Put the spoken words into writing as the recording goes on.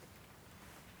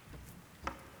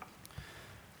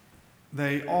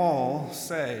they all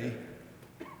say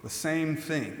the same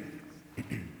thing.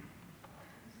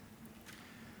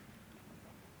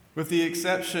 With the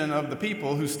exception of the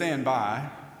people who stand by.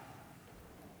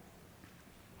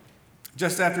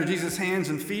 Just after Jesus' hands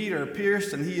and feet are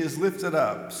pierced and he is lifted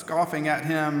up, scoffing at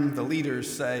him, the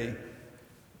leaders say,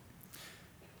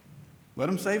 "Let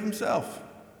him save himself."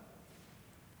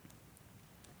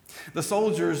 The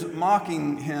soldiers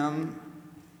mocking him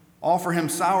offer him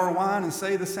sour wine and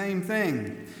say the same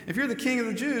thing. "If you're the king of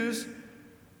the Jews,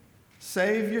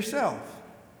 save yourself."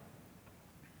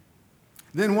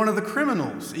 Then one of the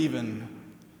criminals, even,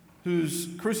 who's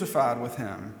crucified with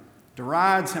him,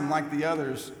 derides him like the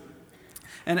others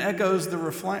and echoes the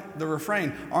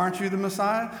refrain, "Aren't you the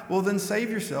Messiah? Well, then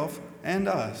save yourself and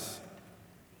us."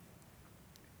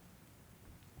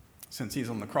 Since he's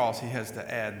on the cross, he has to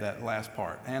add that last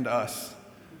part, "and us."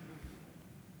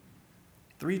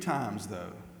 3 times,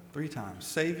 though. 3 times.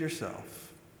 Save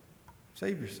yourself.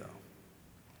 Save yourself.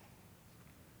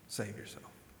 Save yourself.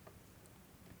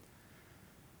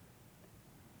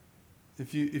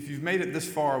 If you've made it this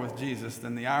far with Jesus,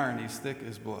 then the irony is thick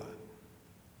as blood.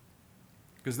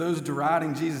 Because those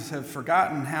deriding Jesus have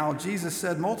forgotten how Jesus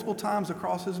said multiple times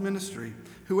across his ministry,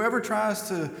 "Whoever tries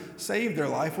to save their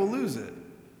life will lose it.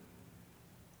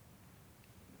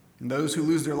 And those who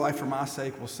lose their life for my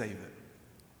sake will save it."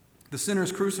 The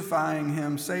sinners crucifying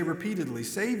him say repeatedly,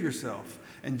 "Save yourself."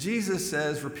 And Jesus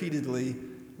says repeatedly,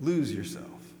 "Lose yourself."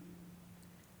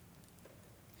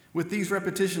 With these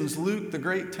repetitions, Luke, the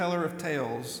great teller of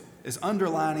tales, is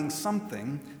underlining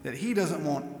something that he doesn't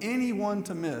want anyone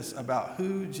to miss about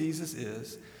who Jesus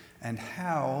is and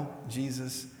how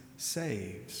Jesus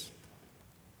saves.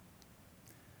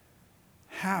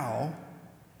 How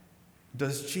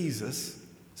does Jesus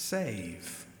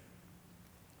save?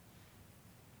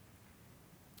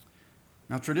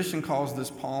 Now, tradition calls this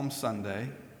Palm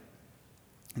Sunday,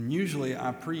 and usually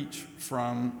I preach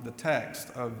from the text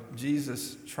of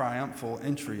Jesus' triumphal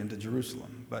entry into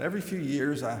Jerusalem. But every few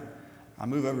years I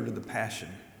move over to the Passion.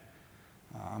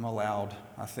 I'm allowed,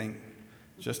 I think,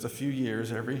 just a few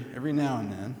years every now and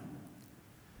then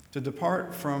to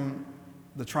depart from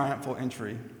the triumphal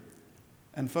entry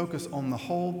and focus on the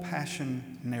whole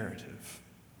Passion narrative.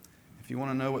 If you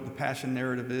want to know what the Passion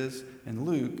narrative is, in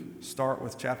Luke, start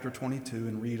with chapter 22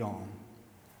 and read on.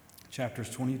 Chapters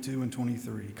 22 and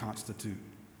 23 constitute.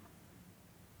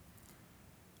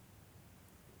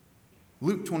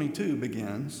 Luke 22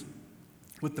 begins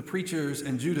with the preachers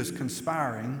and Judas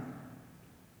conspiring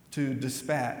to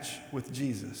dispatch with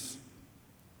Jesus.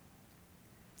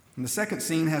 And the second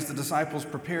scene has the disciples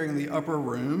preparing the upper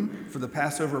room for the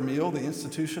Passover meal, the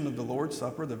institution of the Lord's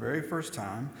Supper, the very first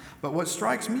time. But what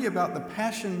strikes me about the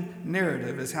Passion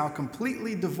narrative is how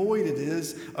completely devoid it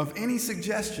is of any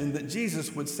suggestion that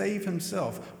Jesus would save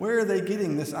himself. Where are they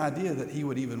getting this idea that he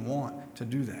would even want to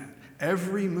do that?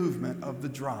 Every movement of the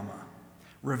drama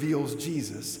reveals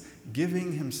Jesus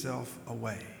giving himself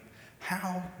away.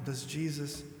 How does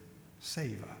Jesus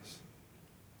save us?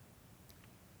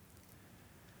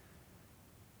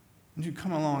 Would you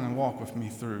come along and walk with me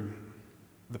through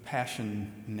the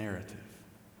Passion narrative?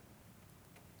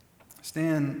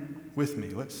 Stand with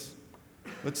me. Let's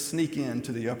sneak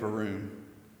into the upper room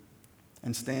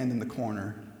and stand in the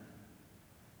corner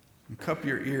and cup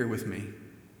your ear with me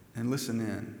and listen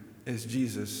in as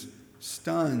Jesus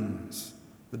stuns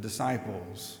the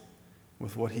disciples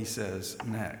with what he says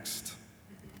next.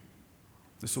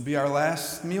 This will be our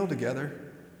last meal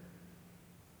together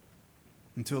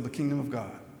until the kingdom of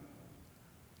God.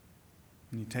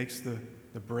 And he takes the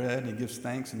bread and he gives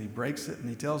thanks and he breaks it and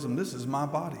he tells them, "This is my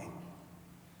body."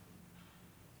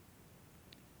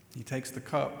 He takes the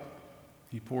cup,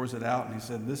 he pours it out and he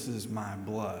said, "This is my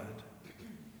blood."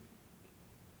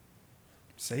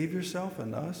 Save yourself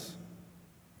and us.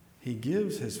 He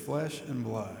gives his flesh and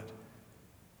blood.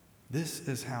 This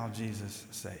is how Jesus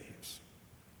saves.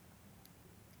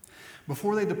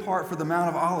 Before they depart for the Mount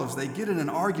of Olives, they get in an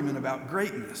argument about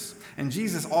greatness, and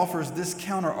Jesus offers this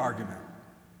counter-argument.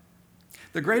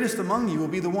 The greatest among you will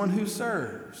be the one who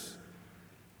serves.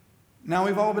 Now,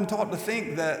 we've all been taught to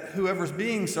think that whoever's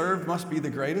being served must be the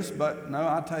greatest, but no,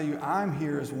 I tell you, I'm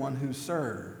here as one who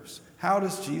serves. How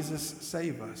does Jesus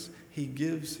save us? He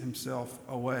gives himself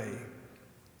away.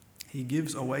 He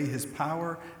gives away his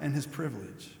power and his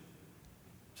privilege.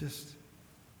 Just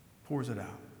pours it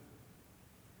out.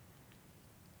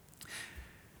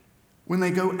 When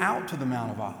they go out to the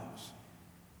Mount of Olives,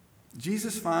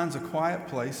 Jesus finds a quiet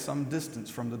place some distance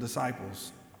from the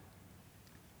disciples.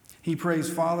 He prays,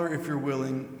 "Father, if you're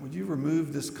willing, would you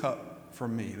remove this cup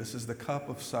from me?" This is the cup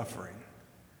of suffering.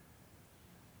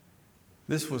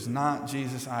 This was not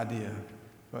Jesus' idea,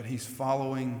 but he's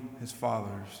following his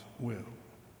Father's will.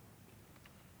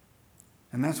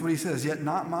 And that's what he says, "Yet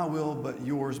not my will, but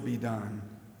yours be done."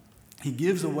 He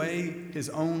gives away his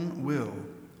own will.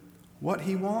 What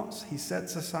he wants, he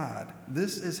sets aside.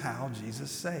 This is how Jesus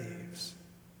saves.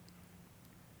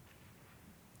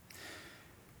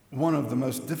 One of the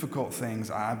most difficult things,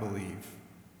 I believe,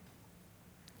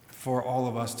 for all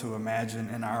of us to imagine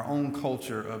in our own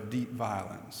culture of deep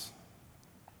violence.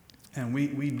 And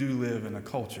we do live in a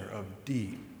culture of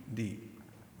deep, deep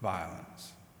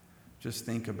violence. Just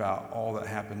think about all that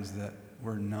happens that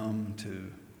we're numb to.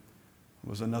 There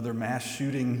was another mass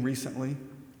shooting recently.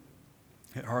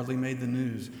 It hardly made the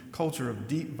news. Culture of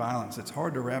deep violence. It's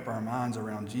hard to wrap our minds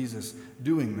around Jesus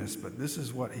doing this, but this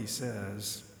is what he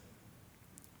says.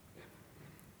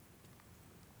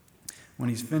 When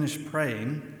he's finished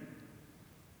praying,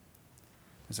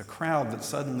 there's a crowd that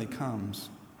suddenly comes,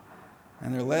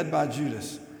 and they're led by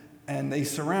Judas, and they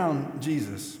surround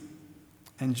Jesus.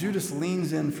 And Judas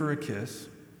leans in for a kiss,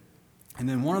 and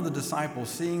then one of the disciples,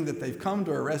 seeing that they've come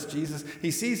to arrest Jesus, he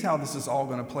sees how this is all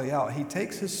going to play out. He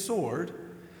takes his sword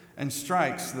and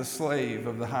strikes the slave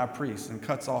of the high priest and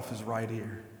cuts off his right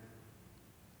ear.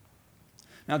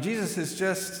 Now, Jesus has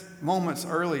just moments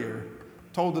earlier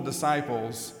told the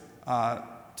disciples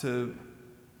to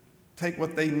take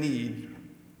what they need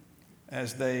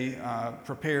as they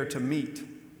prepare to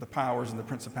meet the powers and the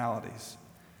principalities.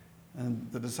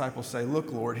 And the disciples say,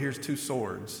 "Look, Lord, here's 2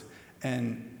 swords."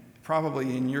 And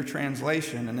probably in your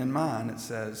translation and in mine, it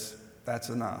says, "That's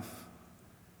enough."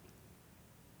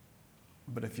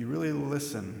 But if you really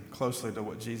listen closely to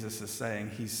what Jesus is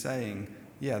saying, he's saying,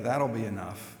 yeah, that'll be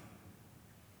enough.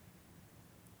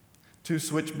 2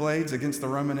 switchblades against the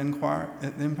Roman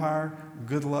Empire?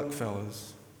 Good luck,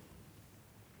 fellas.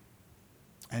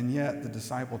 And yet the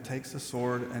disciple takes a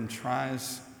sword and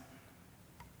tries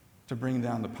to bring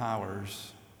down the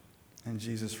powers, and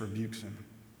Jesus rebukes him.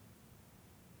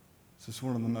 This is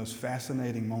one of the most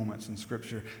fascinating moments in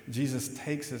Scripture. Jesus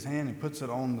takes his hand and puts it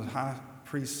on the high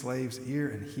priest's slave's ear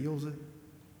and heals it.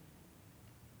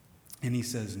 And he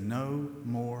says, "No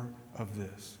more of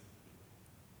this,"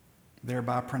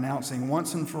 thereby pronouncing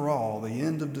once and for all the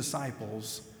end of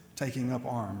disciples taking up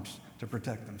arms to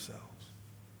protect themselves.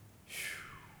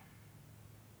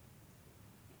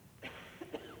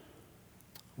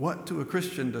 What to a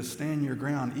Christian does stand your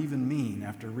ground even mean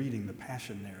after reading the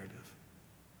Passion narrative?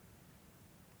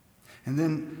 And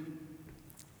then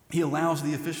he allows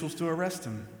the officials to arrest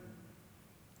him.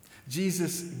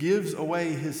 Jesus gives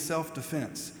away his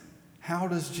self-defense. How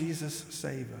does Jesus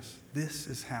save us? This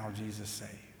is how Jesus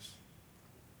saves.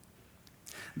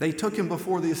 They took him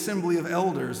before the assembly of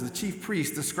elders, the chief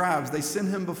priests, the scribes. They sent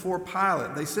him before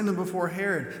Pilate. They sent him before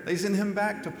Herod. They sent him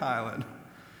back to Pilate.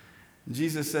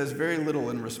 Jesus says very little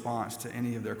in response to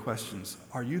any of their questions.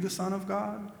 Are you the Son of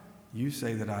God? You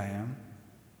say that I am.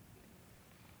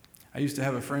 I used to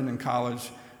have a friend in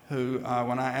college who,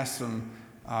 when I asked him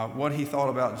what he thought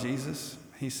about Jesus,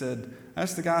 he said,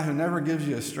 "That's the guy who never gives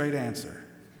you a straight answer."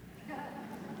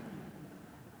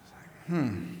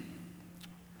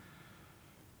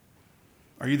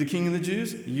 Are you the King of the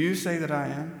Jews? You say that I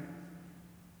am.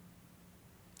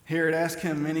 Herod asked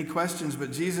him many questions,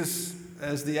 but Jesus,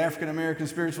 as the African American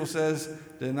spiritual says,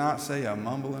 did not say a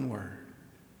mumbling word.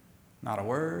 Not a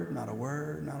word, not a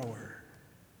word, not a word.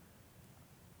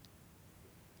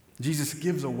 Jesus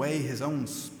gives away his own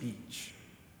speech.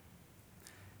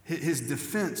 His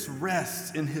defense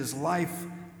rests in his life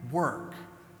work.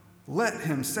 Let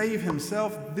him save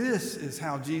himself. This is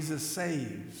how Jesus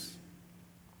saves.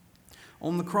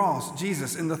 On the cross,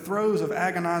 Jesus, in the throes of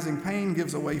agonizing pain,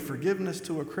 gives away forgiveness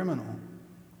to a criminal.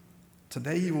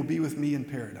 Today you will be with me in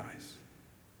paradise.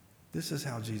 This is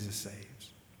how Jesus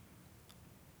saves.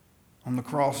 On the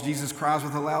cross, Jesus cries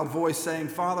with a loud voice, saying,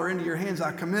 "Father, into your hands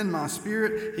I commend my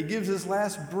spirit." He gives his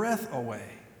last breath away.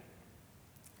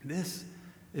 This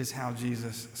is how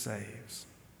Jesus saves.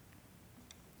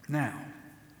 Now,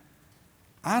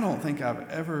 I don't think I've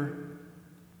ever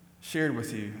shared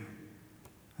with you,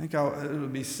 I think it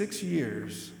would be 6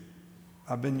 years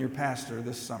I've been your pastor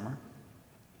this summer.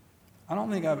 I don't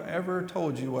think I've ever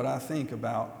told you what I think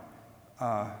about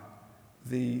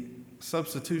the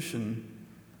substitution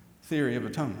theory of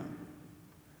atonement.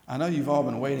 I know you've all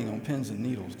been waiting on pins and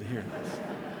needles to hear this.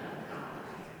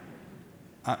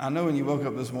 I know when you woke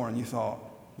up this morning you thought,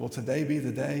 will today be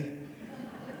the day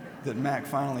that Mac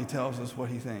finally tells us what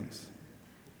he thinks?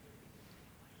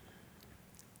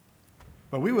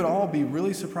 But we would all be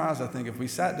really surprised, I think, if we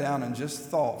sat down and just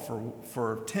thought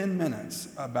for 10 minutes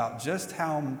about just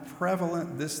how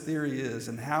prevalent this theory is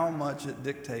and how much it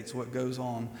dictates what goes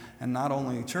on in not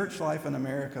only church life in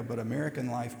America, but American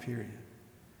life, period.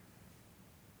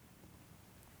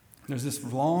 There's this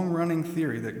long-running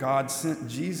theory that God sent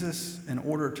Jesus in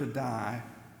order to die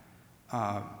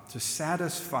to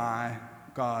satisfy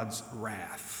God's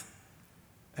wrath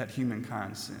at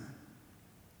humankind's sin.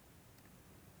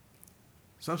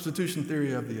 Substitution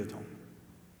theory of the atonement.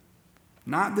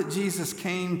 Not that Jesus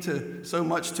came to so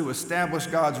much to establish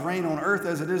God's reign on earth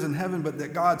as it is in heaven, but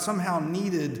that God somehow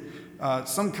needed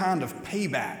some kind of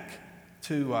payback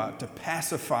to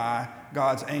pacify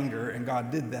God's anger, and God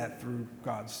did that through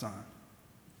God's Son.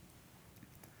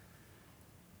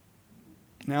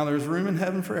 Now, there's room in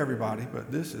heaven for everybody,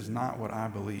 but this is not what I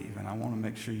believe, and I want to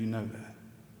make sure you know that.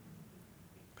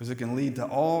 Because it can lead to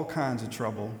all kinds of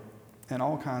trouble and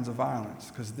all kinds of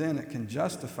violence, because then it can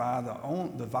justify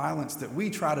the violence that we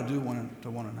try to do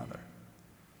to one another.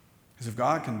 Because if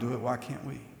God can do it, why can't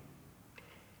we?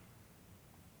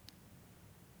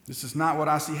 This is not what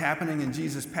I see happening in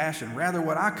Jesus' passion. Rather,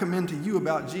 what I commend to you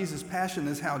about Jesus' passion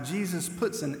is how Jesus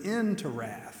puts an end to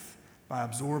wrath by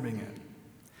absorbing it.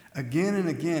 Again and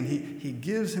again, he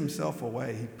gives himself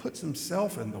away. He puts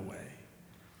himself in the way.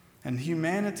 And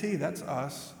humanity, that's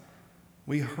us,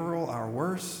 we hurl our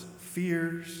worst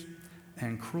fears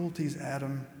and cruelties at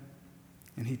him,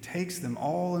 and he takes them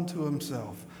all into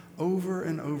himself over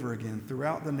and over again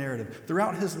throughout the narrative,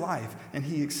 throughout his life, and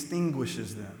he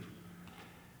extinguishes them.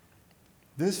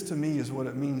 This, to me, is what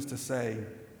it means to say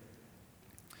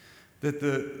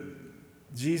that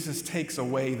Jesus takes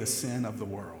away the sin of the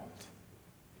world.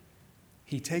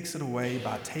 He takes it away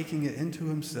by taking it into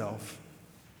himself,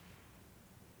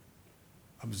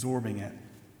 absorbing it,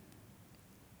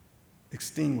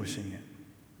 extinguishing it,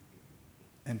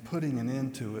 and putting an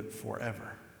end to it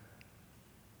forever.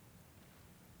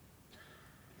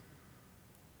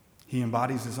 He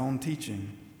embodies his own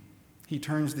teaching. He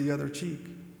turns the other cheek.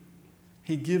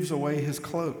 He gives away his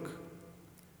cloak.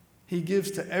 He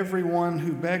gives to everyone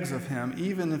who begs of him,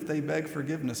 even if they beg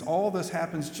forgiveness. All this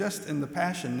happens just in the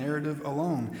Passion narrative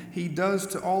alone. He does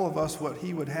to all of us what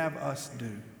he would have us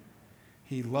do.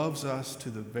 He loves us to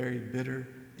the very bitter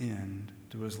end,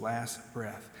 to his last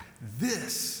breath.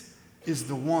 This is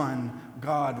the one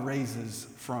God raises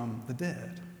from the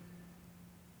dead.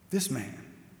 This man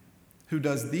who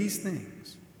does these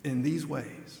things in these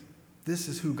ways, this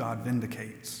is who God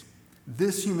vindicates.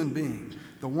 This human being,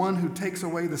 the one who takes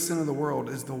away the sin of the world,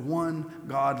 is the one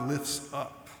God lifts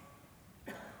up.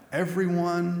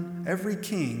 Everyone, every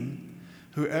king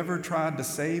who ever tried to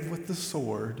save with the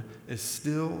sword is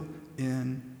still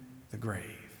in the grave.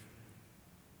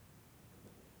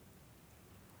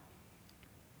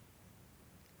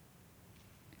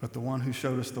 But the one who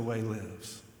showed us the way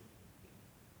lives.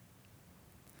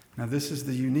 Now, this is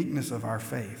the uniqueness of our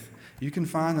faith. You can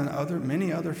find in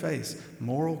many other faiths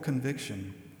moral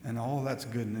conviction, and all that's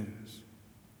good news.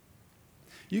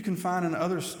 You can find in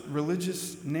other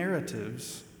religious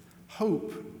narratives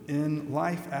hope in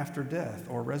life after death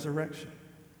or resurrection.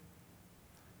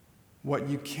 What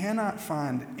you cannot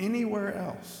find anywhere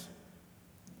else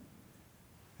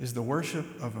is the worship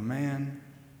of a man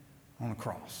on a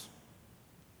cross.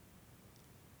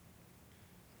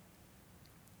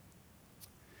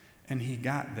 And he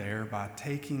got there by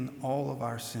taking all of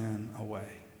our sin away.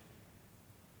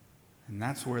 And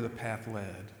that's where the path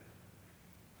led.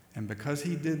 And because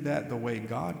he did that the way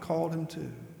God called him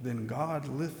to, then God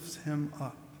lifts him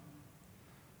up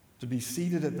to be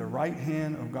seated at the right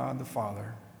hand of God the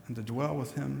Father and to dwell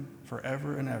with him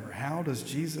forever and ever. How does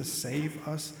Jesus save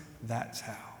us? That's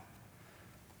how.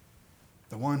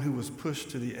 The one who was pushed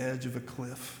to the edge of a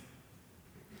cliff,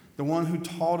 the one who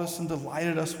taught us and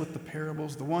delighted us with the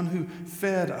parables, the one who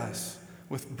fed us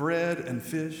with bread and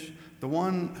fish, the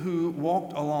one who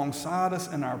walked alongside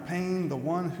us in our pain, the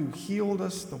one who healed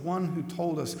us, the one who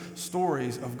told us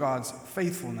stories of God's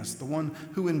faithfulness, the one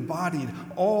who embodied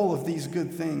all of these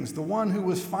good things, the one who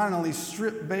was finally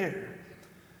stripped bare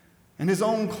and his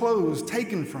own clothes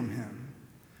taken from him,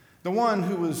 the one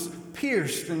who was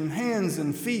pierced in hands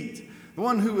and feet, the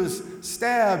one who was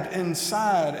stabbed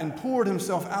inside and poured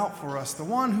himself out for us, the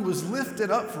one who was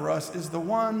lifted up for us, is the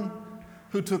one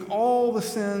who took all the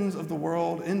sins of the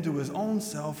world into his own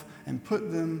self and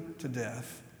put them to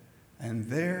death. And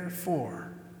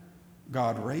therefore,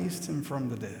 God raised him from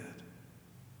the dead.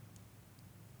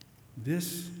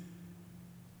 This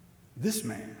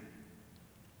man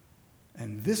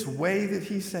and this way that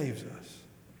he saves us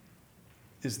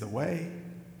is the way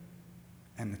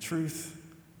and the truth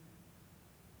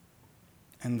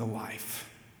and the life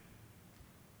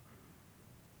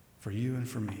for you and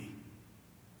for me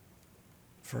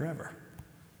forever.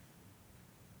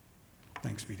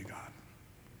 Thanks be to God.